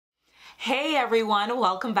Hey everyone,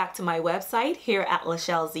 welcome back to my website here at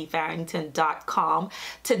LashelleZfarrington.com.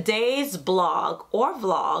 Today's blog or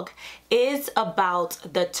vlog is about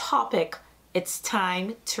the topic, it's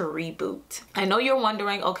time to reboot. I know you're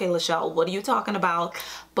wondering, okay Lashelle, what are you talking about?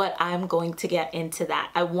 But I'm going to get into that.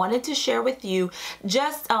 I wanted to share with you,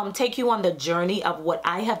 just take you on the journey of what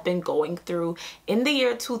I have been going through in the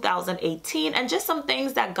year 2018 and just some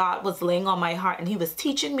things that God was laying on my heart and He was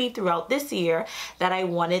teaching me throughout this year that I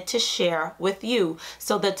wanted to share with you.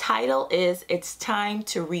 So the title is, It's Time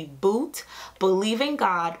to Reboot, Believing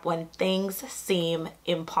God When Things Seem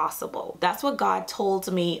Impossible. That's what God told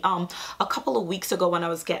me a couple of weeks ago when I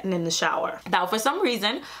was getting in the shower. Now, for some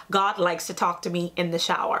reason, God likes to talk to me in the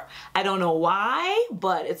shower. I don't know why,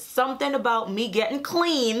 but it's something about me getting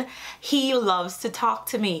clean. He loves to talk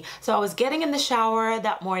to me. So I was getting in the shower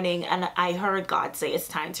that morning and I heard God say, it's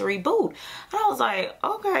time to reboot. And I was like,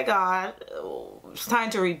 okay, God, it's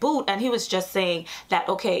time to reboot. And He was just saying that,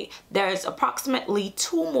 okay, there's approximately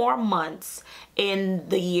 2 more months in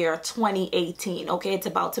the year 2018. Okay, it's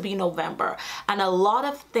about to be November. And a lot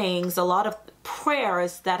of things, a lot of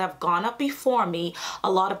prayers that have gone up before me,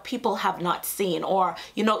 a lot of people have not seen, or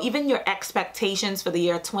even your expectations for the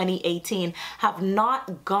year 2018 have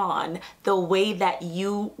not gone the way that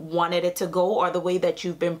you wanted it to go, or the way that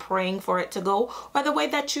you've been praying for it to go, or the way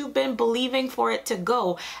that you've been believing for it to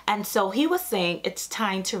go. And so He was saying it's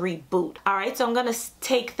time to reboot. All right, so I'm gonna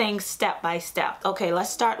take things step by step. Okay,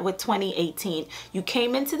 let's start with 2018. You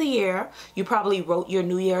came into the year, you probably wrote your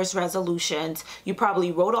New Year's resolutions, you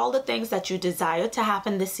probably wrote all the things that you desired to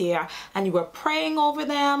happen this year, and you were praying over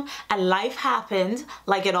them, and life happened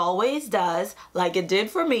like it always does, like it did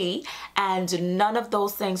for me, and none of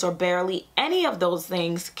those things, or barely any of those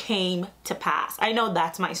things, came to pass. I know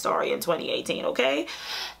that's my story in 2018, okay?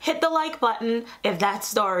 Hit the like button if that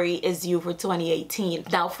story is you for 2018.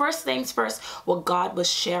 Now, first things first, what God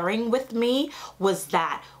was sharing with me was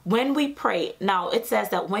that when we pray, now it says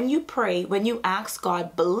that when you pray, when you ask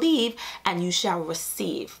God, believe and you shall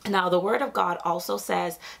receive. Now the Word of God also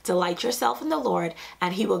says, delight yourself in the Lord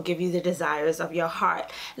and He will give you the desires of your heart.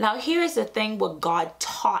 Now here's the thing, what God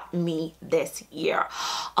taught me this year.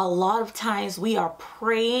 A lot of times we are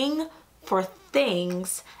praying for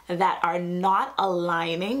things that are not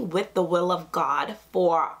aligning with the will of God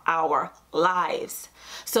for our lives.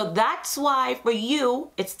 So that's why for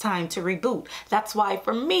you, it's time to reboot. That's why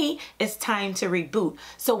for me, it's time to reboot.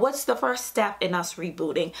 So what's the first step in us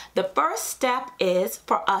rebooting? The first step is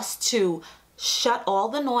for us to shut all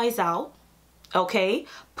the noise out, okay?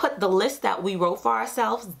 Put the list that we wrote for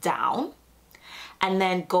ourselves down, and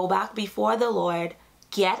then go back before the Lord.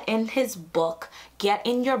 Get in His book, get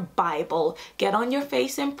in your Bible, get on your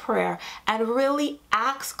face in prayer, and really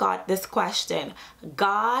ask God this question: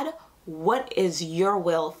 God, what is your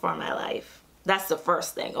will for my life? That's the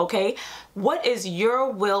first thing, okay? What is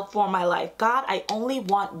your will for my life? God, I only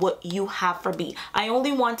want what you have for me. I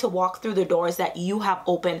only want to walk through the doors that you have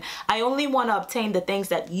opened. I only want to obtain the things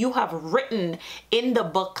that you have written in the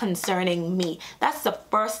book concerning me. That's the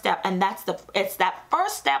first step, and it's that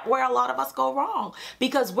first step where a lot of us go wrong,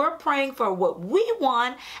 because we're praying for what we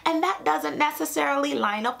want, and that doesn't necessarily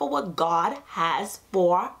line up with what God has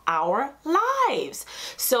for our lives.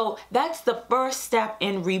 So that's the first step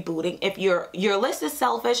in rebooting. If your list is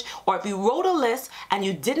selfish, or if you wrote a list and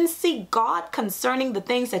you didn't see God concerning the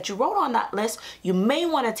things that you wrote on that list, you may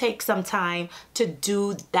want to take some time to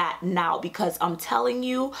do that now, because I'm telling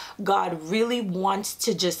you, God really wants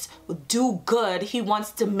to just do good. He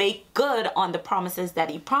wants to make good on the promises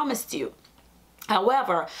that He promised you.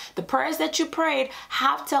 However, the prayers that you prayed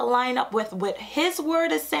have to line up with what His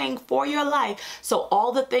Word is saying for your life, so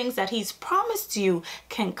all the things that He's promised you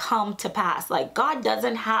can come to pass. Like, God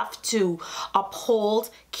doesn't have to uphold,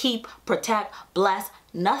 keep, protect, bless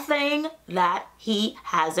nothing that He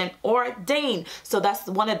hasn't ordained. So that's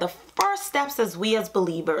one of the first steps as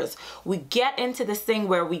believers. We get into this thing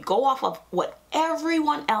where we go off of what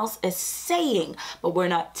everyone else is saying, but we're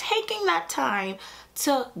not taking that time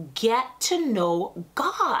to get to know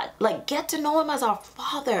God. Like, get to know Him as our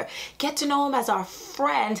Father, get to know Him as our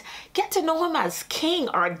friend, get to know Him as King,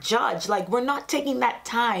 our judge. Like, we're not taking that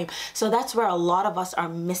time. So that's where a lot of us are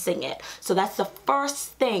missing it. So that's the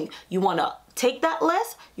first thing. You want to take that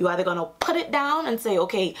list. You either going to put it down and say,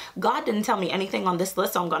 okay, God didn't tell me anything on this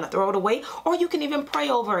list, so I'm going to throw it away, or you can even pray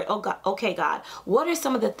over it. Oh God, okay God, what are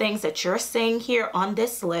some of the things that you're saying here on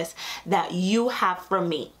this list that you have for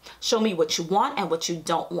me? Show me what you want and what you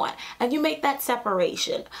don't want. And you make that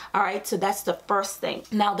separation. All right, so that's the first thing.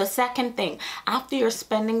 Now the second thing, after you're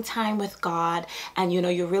spending time with God and you know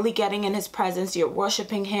you're really getting in his presence, you're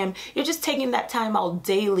worshiping him, you're just taking that time out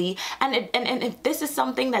daily. And if this is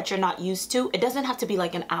something that you're not used to, it doesn't have to be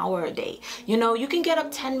like an hour a day. You know, you can get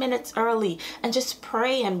up 10 minutes early and just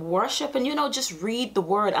pray and worship and, you know, just read the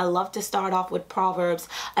word. I love to start off with Proverbs.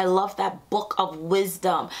 I love that book of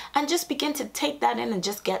wisdom, and just begin to take that in and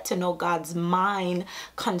just get to know God's mind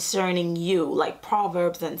concerning you, like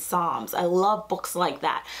Proverbs and Psalms. I love books like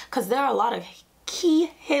that because there are a lot of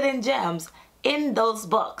key hidden gems in those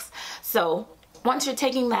books. So once you're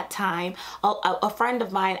taking that time, a friend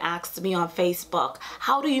of mine asked me on Facebook,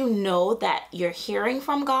 how do you know that you're hearing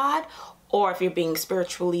from God, or if you're being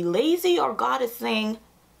spiritually lazy, or God is saying,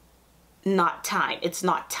 not time, it's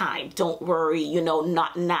not time, don't worry, you know,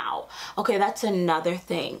 not now. Okay, that's another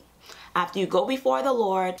thing. After you go before the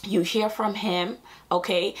Lord, you hear from him,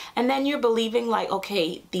 okay? And then you're believing like,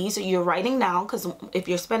 okay, you're writing down, because if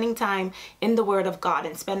you're spending time in the word of God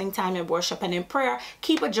and spending time in worship and in prayer,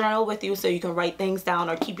 keep a journal with you so you can write things down,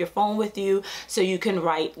 or keep your phone with you so you can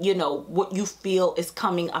write, you know, what you feel is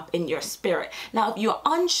coming up in your spirit. Now, if you're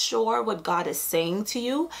unsure what God is saying to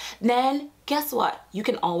you, then guess what? You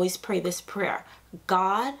can always pray this prayer.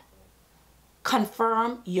 God,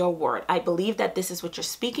 confirm your word. I believe that this is what you're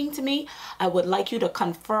speaking to me. I would like you to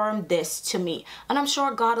confirm this to me. And I'm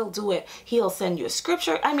sure God will do it. He'll send you a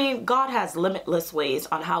scripture. I mean, God has limitless ways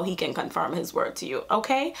on how he can confirm his word to you.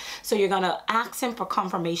 Okay. So you're going to ask him for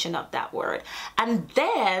confirmation of that word. And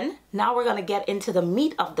then now we're going to get into the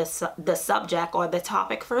meat of the subject, or the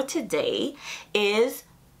topic for today is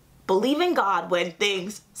believing God when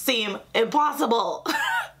things seem impossible.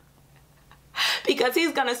 Because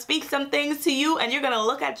he's gonna speak some things to you and you're gonna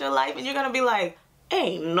look at your life and you're gonna be like,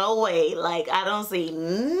 ain't no way, like I don't see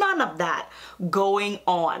none of that going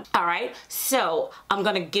on. All right, so I'm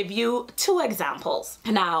gonna give you 2 examples.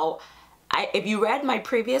 Now, if you read my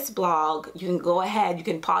previous blog, you can go ahead, you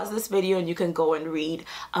can pause this video and you can go and read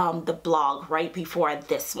the blog right before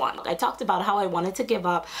this one. I talked about how I wanted to give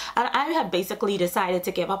up, and I have basically decided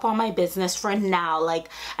to give up on my business for now. Like,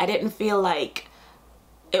 I didn't feel like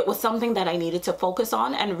it was something that I needed to focus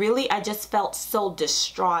on, and really I just felt so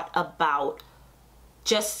distraught about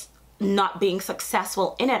just not being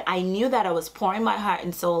successful in it. I knew that I was pouring my heart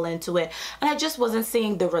and soul into it and I just wasn't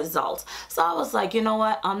seeing the results. So I was like, you know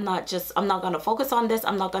what, I'm not going to focus on this.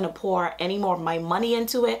 I'm not going to pour any more of my money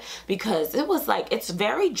into it, because it was like, it's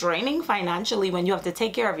very draining financially when you have to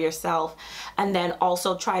take care of yourself and then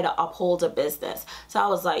also try to uphold a business. So I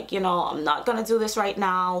was like, you know, I'm not going to do this right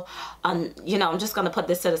now. You know, I'm just going to put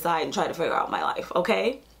this to the side and try to figure out my life.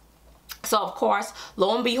 Okay. So of course,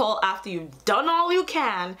 lo and behold, after you've done all you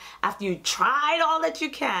can, after you tried all that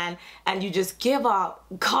you can, and you just give up,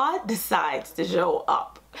 God decides to show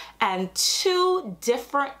up. And 2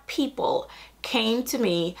 different people came to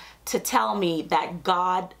me to tell me that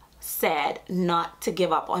God said not to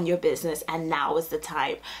give up on your business, and now is the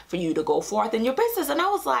time for you to go forth in your business. And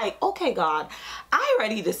I was like, okay, God, I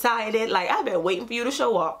already decided, like I've been waiting for you to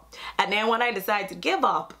show up. And then when I decide to give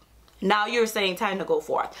up, now you're saying time to go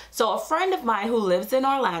forth. So a friend of mine who lives in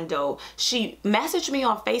Orlando, she messaged me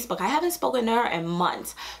on Facebook. I haven't spoken to her in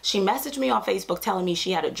months. She messaged me on Facebook telling me she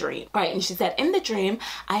had a dream, right? And she said, in the dream,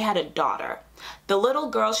 I had a daughter. The little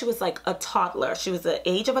girl, she was like a toddler. She was the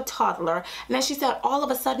age of a toddler. And then she said, all of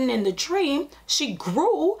a sudden in the dream, she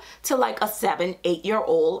grew to like a 7,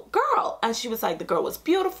 8-year-old girl. And she was like, the girl was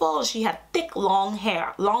beautiful. She had thick, long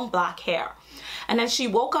hair, long black hair. And then she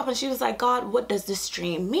woke up and she was like, God, what does this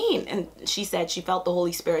dream mean? And she said she felt the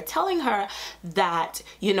Holy Spirit telling her that,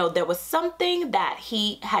 you know, there was something that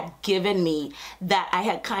he had given me that I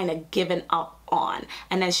had kind of given up on.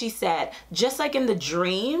 And then she said, just like in the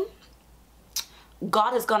dream,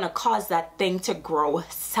 God is going to cause that thing to grow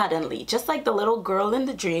suddenly. Just like the little girl in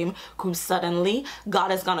the dream grew suddenly,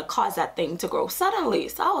 God is going to cause that thing to grow suddenly.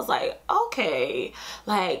 So I was like, okay,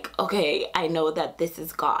 I know that this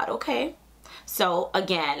is God. Okay. So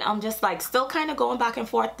again, I'm just like still kind of going back and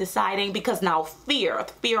forth deciding, because now fear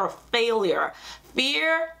of failure,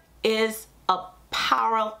 fear is a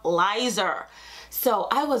paralyzer. So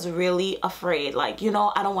I was really afraid, like, you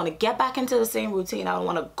know, I don't want to get back into the same routine. I don't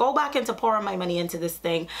want to go back into pouring my money into this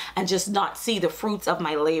thing and just not see the fruits of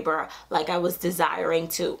my labor like I was desiring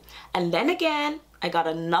to. And then again, I got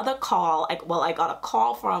another call. I got a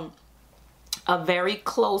call from a very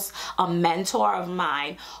close mentor of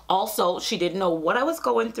mine. Also, she didn't know what I was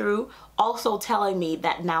going through, also telling me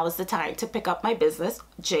that now is the time to pick up my business,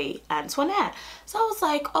 J. Antoinette. So I was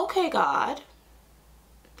like, okay, God,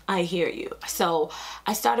 I hear you. So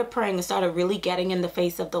I started praying and started really getting in the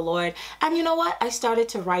face of the Lord. And you know what? I started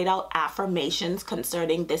to write out affirmations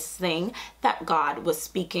concerning this thing that God was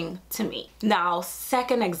speaking to me. Now,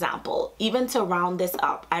 second example, even to round this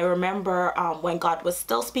up, I remember when God was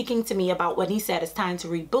still speaking to me about when he said it's time to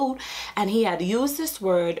reboot, and he had used this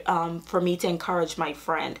word for me to encourage my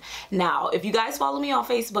friend. Now, if you guys follow me on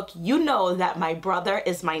Facebook, you know that my brother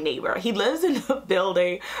is my neighbor. He lives in the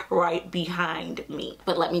building right behind me.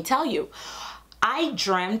 But let me tell you, I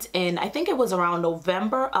dreamt in, I think it was around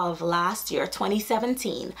November of last year,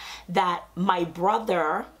 2017, that my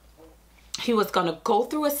brother, he was going to go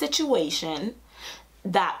through a situation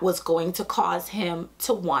that was going to cause him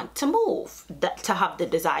to want to move, to have the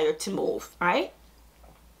desire to move, right?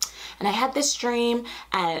 And I had this dream,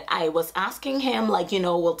 and I was asking him, like, you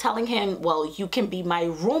know, well, telling him, well, you can be my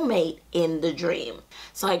roommate in the dream.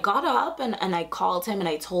 So I got up and I called him and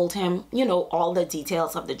I told him, you know, all the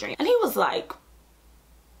details of the dream. And he was like,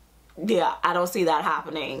 yeah, I don't see that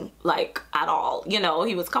happening, like, at all. You know,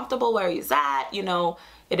 he was comfortable where he's at, you know,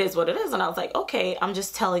 it is what it is. And I was like, okay, I'm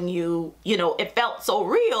just telling you, you know, it felt so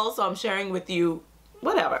real, so I'm sharing with you,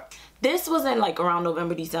 whatever. This was in like around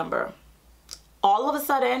November, December. All of a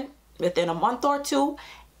sudden, within a month or two,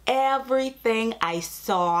 everything I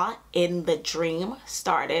saw in the dream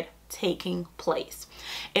started taking place.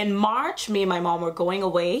 In March, me and my mom were going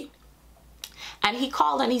away, and he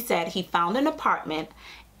called and he said he found an apartment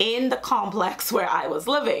in the complex where I was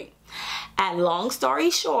living. And long story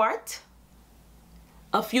short,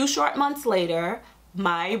 a few short months later,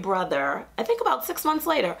 my brother, I think about 6 months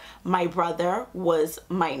later, my brother was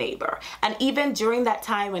my neighbor. And even during that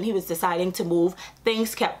time when he was deciding to move,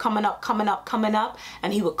 things kept coming up.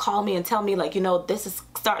 And he would call me and tell me, like, you know, this is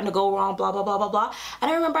starting to go wrong, blah, blah, blah, blah, blah. And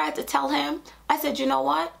I remember I had to tell him, I said, you know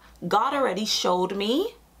what? God already showed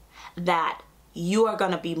me that you are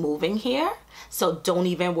going to be moving here, so don't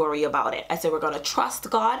even worry about it. I said, we're going to trust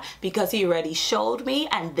God because he already showed me,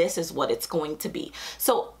 and this is what it's going to be.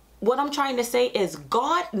 So what I'm trying to say is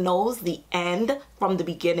God knows the end from the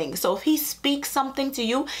beginning. So if he speaks something to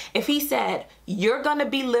you, if he said, you're going to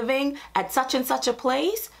be living at such and such a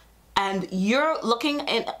place, and you're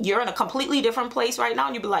in a completely different place right now,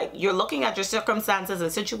 and you'd be like, you're looking at your circumstances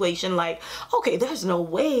and situation like, okay, there's no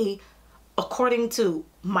way, according to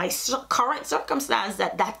my current circumstance,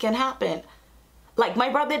 that can happen. Like, my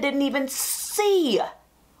brother didn't even see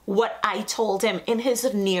what I told him in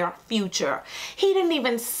his near future. He didn't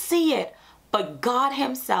even see it, but God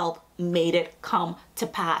himself made it come to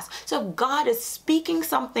pass. So if God is speaking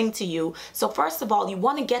something to you, so first of all, you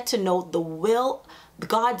want to get to know the will,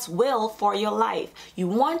 God's will for your life. You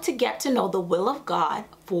want to get to know the will of God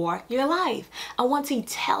for your life. And once he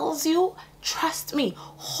tells you, trust me,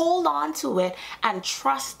 hold on to it and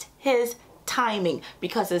trust his timing,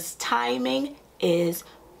 because his timing is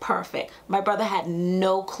perfect. My brother had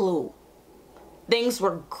no clue. Things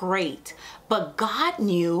were great, but God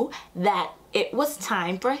knew that it was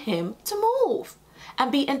time for him to move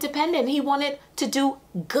and be independent. He wanted to do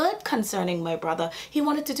good concerning my brother. He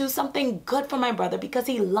wanted to do something good for my brother because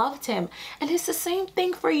he loved him. And it's the same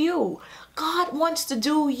thing for you. God wants to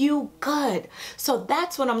do you good. So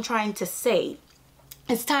that's what I'm trying to say.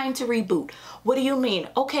 It's time to reboot. What do you mean?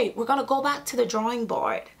 Okay, we're going to go back to the drawing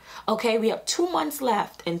board. Okay, we have 2 months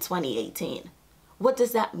left in 2018. What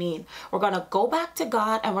does that mean? We're going to go back to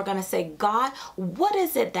God and we're going to say, God, what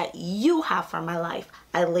is it that you have for my life?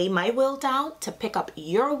 I lay my will down to pick up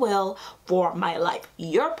your will for my life,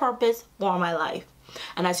 your purpose for my life.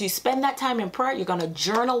 And as you spend that time in prayer, you're going to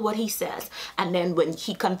journal what he says. And then when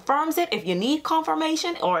he confirms it, if you need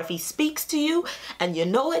confirmation or if he speaks to you and you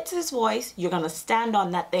know it's his voice, you're going to stand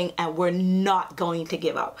on that thing, and we're not going to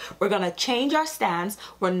give up. We're going to change our stance.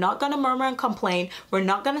 We're not going to murmur and complain. We're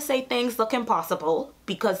not going to say things look impossible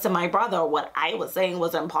because to my brother, what I was saying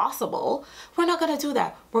was impossible. We're not going to do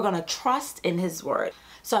that. We're going to trust in his word.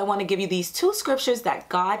 So I want to give you these 2 scriptures that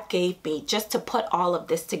God gave me just to put all of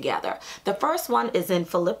this together. The first one is in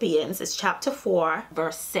Philippians. It's chapter 4,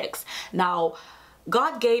 verse 6. Now,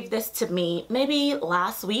 God gave this to me maybe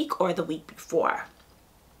last week or the week before.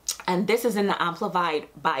 And this is in the Amplified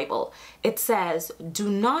Bible. It says, do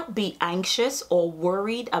not be anxious or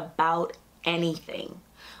worried about anything,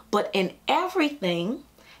 but in everything,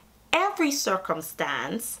 every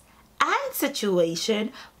circumstance and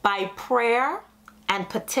situation, by prayer and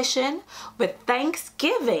petition with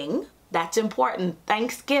thanksgiving, that's important,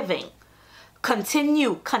 thanksgiving.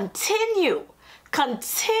 Continue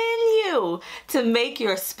Continue to make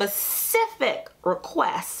your specific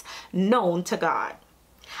requests known to God.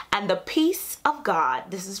 And the peace of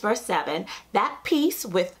God, this is verse 7, that peace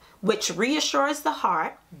which reassures the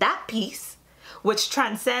heart, that peace which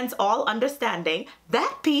transcends all understanding,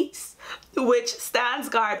 that peace which stands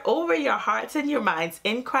guard over your hearts and your minds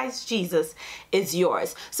in Christ Jesus is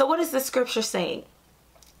yours. So what is the scripture saying?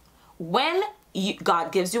 When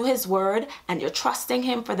God gives you his word and you're trusting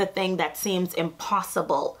him for the thing that seems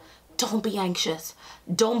impossible, don't be anxious.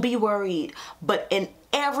 Don't be worried. But in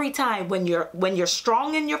every time when you're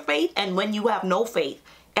strong in your faith and when you have no faith,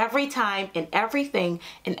 every time, in everything,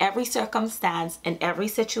 in every circumstance, in every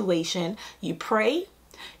situation, you pray,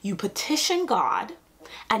 you petition God,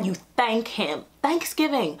 and you thank him.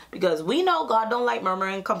 Thanksgiving, because we know God don't like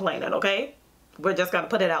murmuring and complaining, okay? We're just going to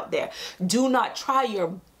put it out there. Do not try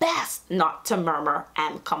your best not to murmur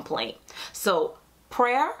and complain. So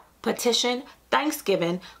prayer, petition,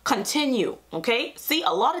 thanksgiving, continue, okay? See, a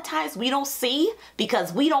lot of times we don't see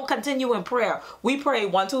because we don't continue in prayer. We pray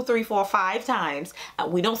 1, 2, 3, 4, 5 times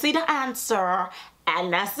and we don't see the answer,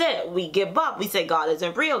 and that's it. We give up. We say, God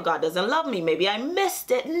isn't real. God doesn't love me. Maybe I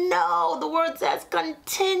missed it. No, the word says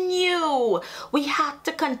continue. We have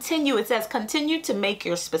to continue. It says continue to make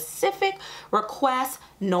your specific requests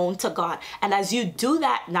known to God. And as you do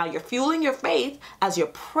that, now you're fueling your faith. As you're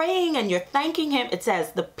praying and you're thanking him, it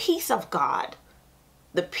says the peace of God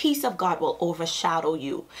will overshadow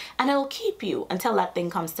you and it'll keep you until that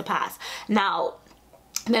thing comes to pass. Now,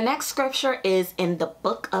 the next scripture is in the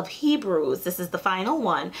book of Hebrews. This is the final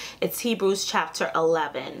one. It's Hebrews chapter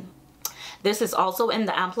 11. This is also in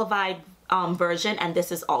the Amplified version, and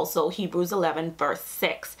this is also Hebrews 11 verse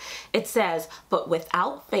 6. It says, but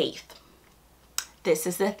without faith, this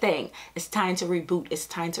is the thing. It's time to reboot. It's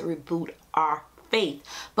time to reboot our faith.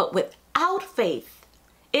 But without faith,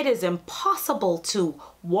 it is impossible to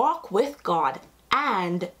walk with God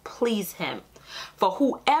and please him. For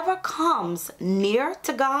whoever comes near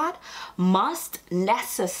to God must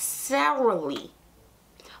necessarily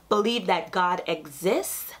believe that God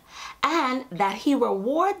exists and that he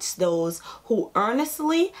rewards those who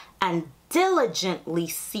earnestly and diligently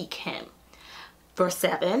seek him. Verse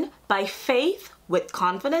 7, by faith, with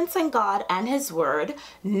confidence in God and his word,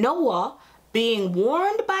 Noah, being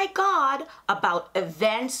warned by God about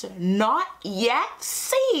events not yet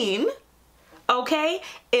seen, okay,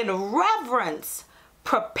 in reverence,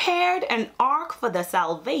 prepared an ark for the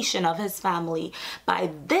salvation of his family.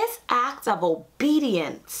 By this act of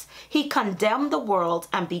obedience, he condemned the world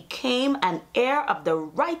and became an heir of the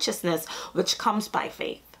righteousness which comes by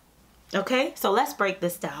faith. Okay, so let's break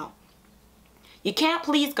this down. You can't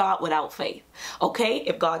please God without faith, okay?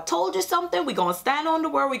 If God told you something, we're going to stand on the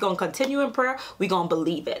word. We're going to continue in prayer. We're going to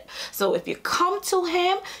believe it. So if you come to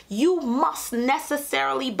him, you must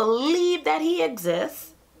necessarily believe that he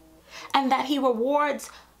exists and that he rewards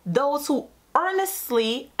those who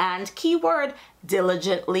earnestly and, keyword,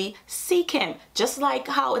 diligently seek him. Just like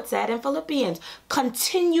how it said in Philippians,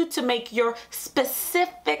 continue to make your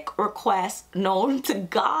specific requests known to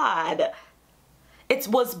God. It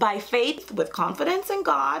was by faith, with confidence in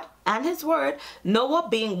God and his word, Noah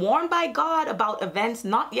being warned by God about events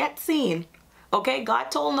not yet seen. Okay, God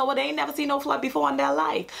told Noah they ain't never seen no flood before in their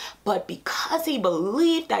life. But because he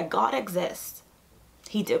believed that God exists,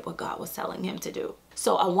 he did what God was telling him to do.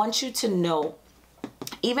 So I want you to know,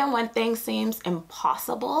 even when things seems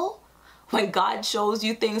impossible, when God shows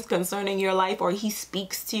you things concerning your life or he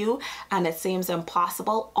speaks to you and it seems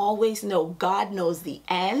impossible, always know God knows the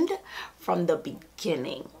end from the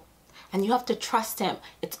beginning. And you have to trust him.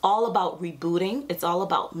 It's all about rebooting. It's all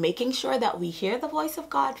about making sure that we hear the voice of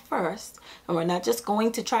God first. And we're not just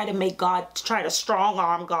going to try to make God, try to strong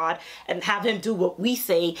arm God and have him do what we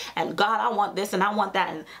say. And God, I want this and I want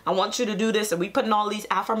that. And I want you to do this. And we putting all these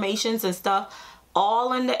affirmations and stuff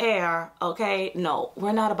all in the air. Okay, no,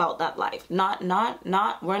 we're not about that life.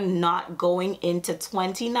 We're not going into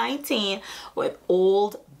 2019 with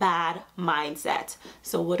old bad mindset.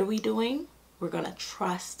 So what are we doing? We're gonna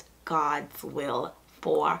trust God's will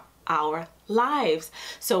for our lives.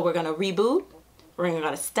 So we're gonna reboot. We're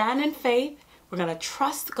gonna stand in faith. We're gonna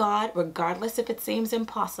trust God regardless if it seems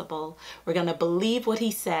impossible. We're gonna believe what he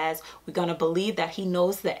says. We're gonna believe that he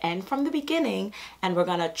knows the end from the beginning, and we're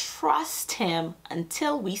gonna trust him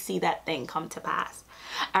until we see that thing come to pass.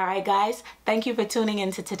 All right, guys, thank you for tuning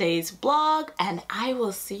into today's blog, and I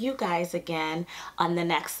will see you guys again on the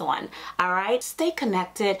next one. All right, stay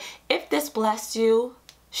connected. If this blessed you,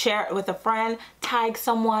 share it with a friend, tag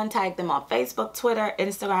someone, tag them on Facebook, Twitter,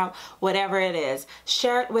 Instagram, whatever it is.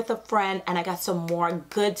 Share it with a friend, and I got some more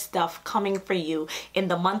good stuff coming for you. In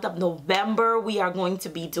the month of November, we are going to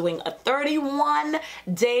be doing a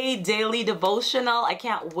 31-day daily devotional. I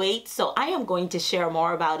can't wait. So I am going to share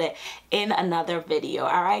more about it in another video.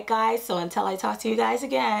 All right, guys? So until I talk to you guys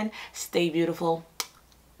again, stay beautiful.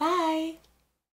 Bye.